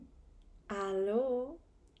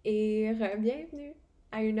et bienvenue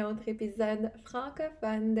à un autre épisode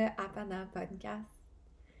francophone de Apana Podcast.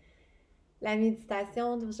 La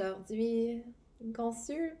méditation d'aujourd'hui est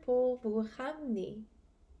conçue pour vous ramener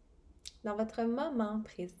dans votre moment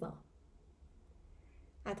présent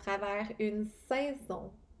à travers une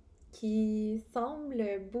saison qui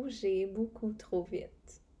semble bouger beaucoup trop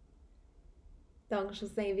vite. Donc, je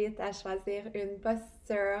vous invite à choisir une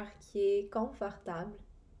posture qui est confortable.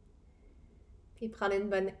 Puis prendre une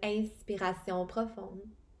bonne inspiration profonde.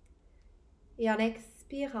 Et en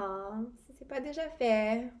expirant, si ce n'est pas déjà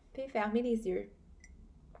fait, puis fermer les yeux.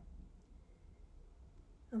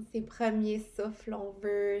 Dans ces premiers souffles, on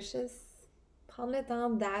veut juste prendre le temps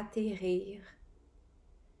d'atterrir.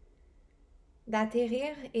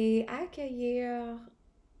 D'atterrir et accueillir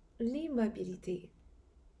l'immobilité.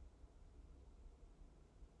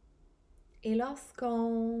 Et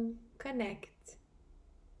lorsqu'on connecte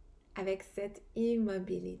avec cette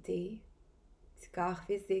immobilité du corps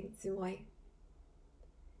physique du moins,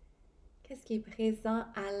 qu'est-ce qui est présent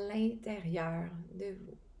à l'intérieur de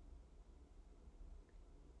vous?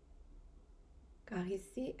 Car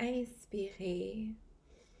ici, inspirez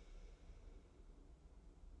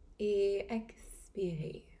et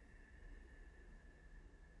expirez.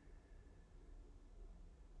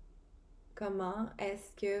 Comment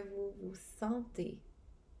est-ce que vous vous sentez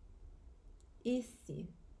ici,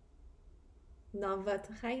 dans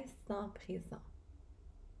votre instant présent?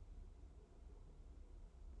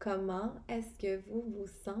 Comment est-ce que vous vous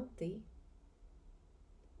sentez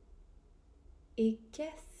et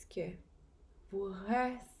qu'est-ce que vous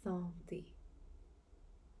ressentez?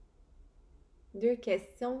 Deux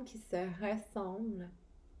questions qui se ressemblent,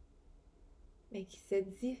 mais qui se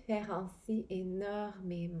différencient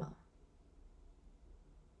énormément.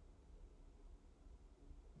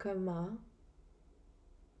 Comment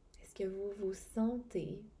est-ce que vous vous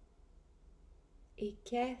sentez et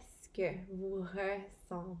qu'est-ce que vous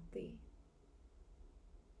ressentez?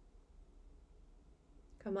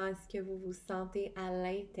 Comment est-ce que vous vous sentez à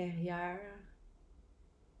l'intérieur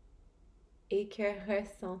et que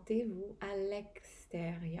ressentez-vous à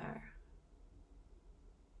l'extérieur?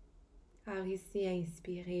 Alors ici,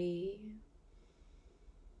 inspirez,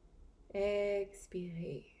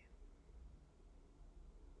 expirez.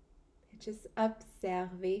 Et juste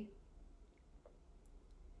observez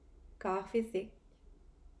corps physique.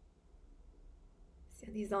 S'il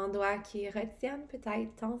y a des endroits qui retiennent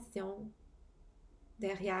peut-être tension,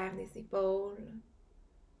 derrière les épaules,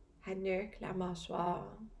 la nuque, la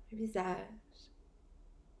mâchoire, le visage.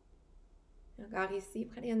 Encore ici,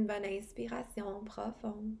 prenez une bonne inspiration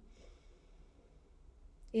profonde.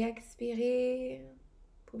 Et expirez,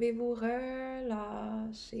 pouvez-vous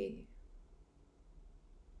relâcher.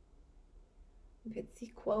 Un petit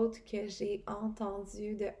quote que j'ai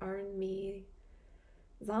entendu de un de mes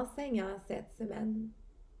enseignants cette semaine.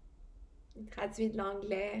 Il traduit de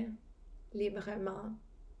l'anglais librement.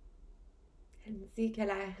 Elle dit que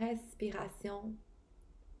la respiration,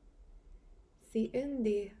 c'est une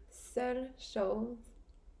des seules choses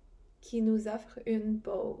qui nous offre une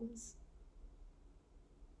pause.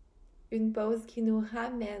 Une pause qui nous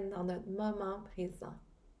ramène dans notre moment présent.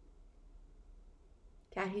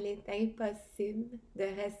 Car il est impossible de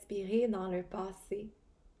respirer dans le passé.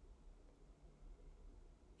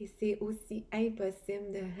 Et c'est aussi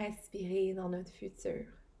impossible de respirer dans notre futur.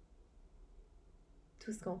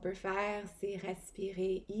 Tout ce qu'on peut faire, c'est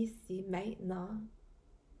respirer ici, maintenant,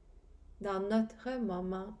 dans notre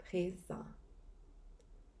moment présent.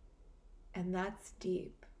 And that's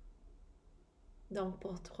deep. Donc,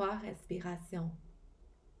 pour 3 respirations.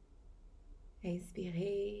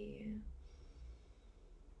 Inspirez.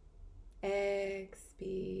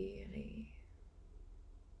 Expirez.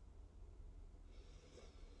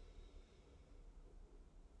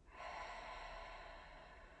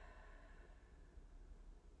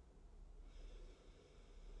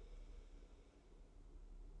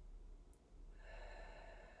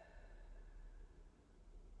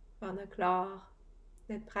 Avant de clore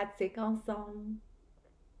notre pratique ensemble,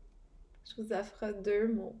 je vous offre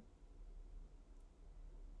 2 mots.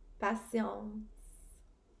 Patience.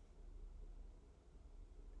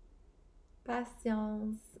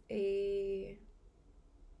 Patience et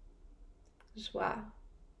joie.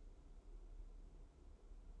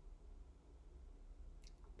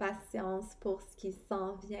 Patience pour ce qui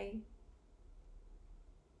s'en vient,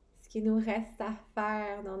 ce qui nous reste à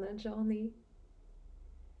faire dans notre journée.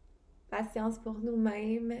 Patience pour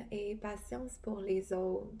nous-mêmes et patience pour les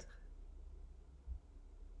autres.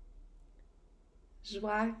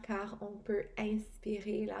 Joie car on peut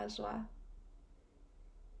inspirer la joie.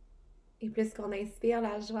 Et plus qu'on inspire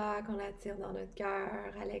la joie, qu'on l'attire dans notre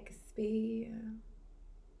cœur, à l'expire,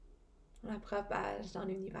 on la propage dans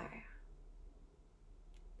l'univers.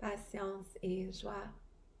 Patience et joie.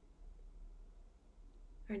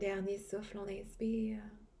 Un dernier souffle, on inspire.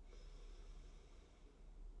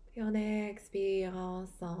 Et on expire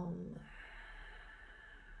ensemble.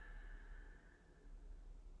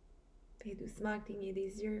 Et doucement cligner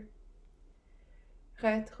des yeux.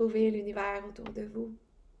 Retrouvez l'univers autour de vous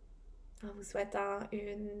en vous souhaitant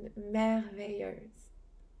une merveilleuse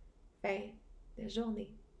fin de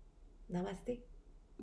journée. Namasté.